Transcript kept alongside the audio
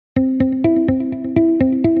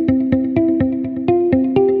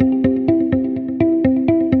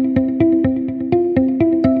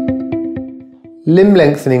Limb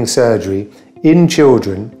lengthening surgery in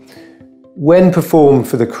children, when performed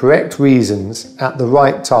for the correct reasons at the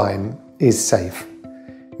right time, is safe.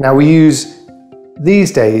 Now we use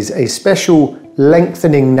these days a special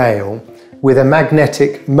lengthening nail with a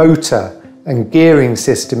magnetic motor and gearing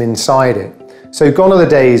system inside it. So gone are the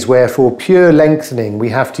days where for pure lengthening we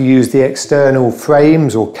have to use the external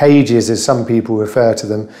frames or cages, as some people refer to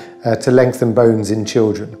them, to lengthen bones in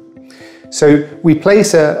children. So we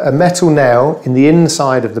place a metal nail in the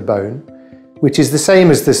inside of the bone, which is the same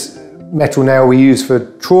as this metal nail we use for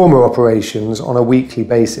trauma operations on a weekly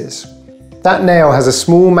basis. That nail has a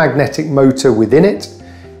small magnetic motor within it,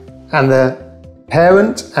 and the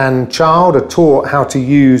parent and child are taught how to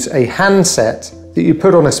use a handset that you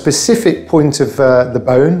put on a specific point of the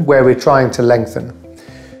bone where we're trying to lengthen.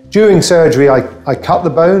 During surgery, I cut the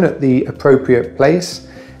bone at the appropriate place,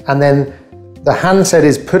 and then the handset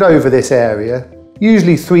is put over this area,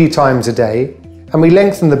 usually 3 times a day, and we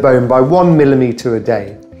lengthen the bone by 1 millimeter a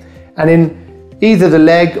day. And in either the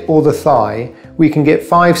leg or the thigh, we can get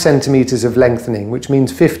 5 centimeters of lengthening, which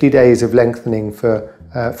means 50 days of lengthening for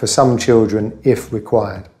some children if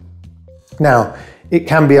required. Now, it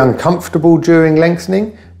can be uncomfortable during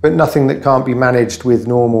lengthening, but nothing that can't be managed with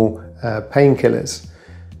normal painkillers.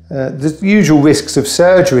 The usual risks of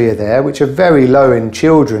surgery are there, which are very low in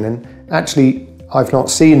children, and actually I've not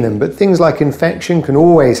seen them, but things like infection can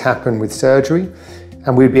always happen with surgery,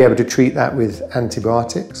 and we'd be able to treat that with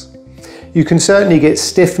antibiotics. You can certainly get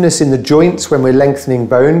stiffness in the joints when we're lengthening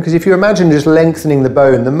bone, because if you imagine just lengthening the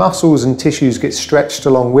bone, the muscles and tissues get stretched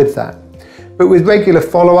along with that. But with regular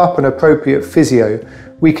follow-up and appropriate physio,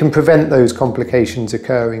 we can prevent those complications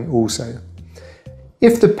occurring also.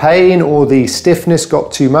 If the pain or the stiffness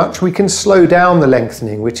got too much, we can slow down the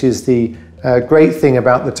lengthening, which is the great thing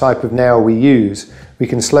about the type of nail we use. We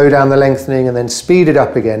can slow down the lengthening and then speed it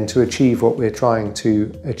up again to achieve what we're trying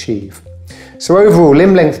to achieve. So overall,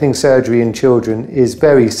 limb lengthening surgery in children is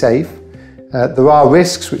very safe. There are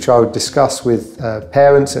risks which I would discuss with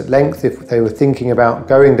parents at length if they were thinking about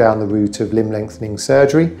going down the route of limb lengthening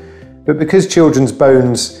surgery. But because children's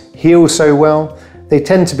bones heal so well, they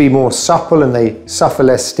tend to be more supple and they suffer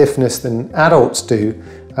less stiffness than adults do.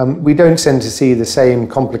 We don't tend to see the same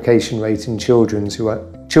complication rate in children who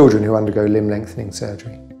undergo limb lengthening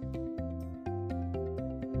surgery.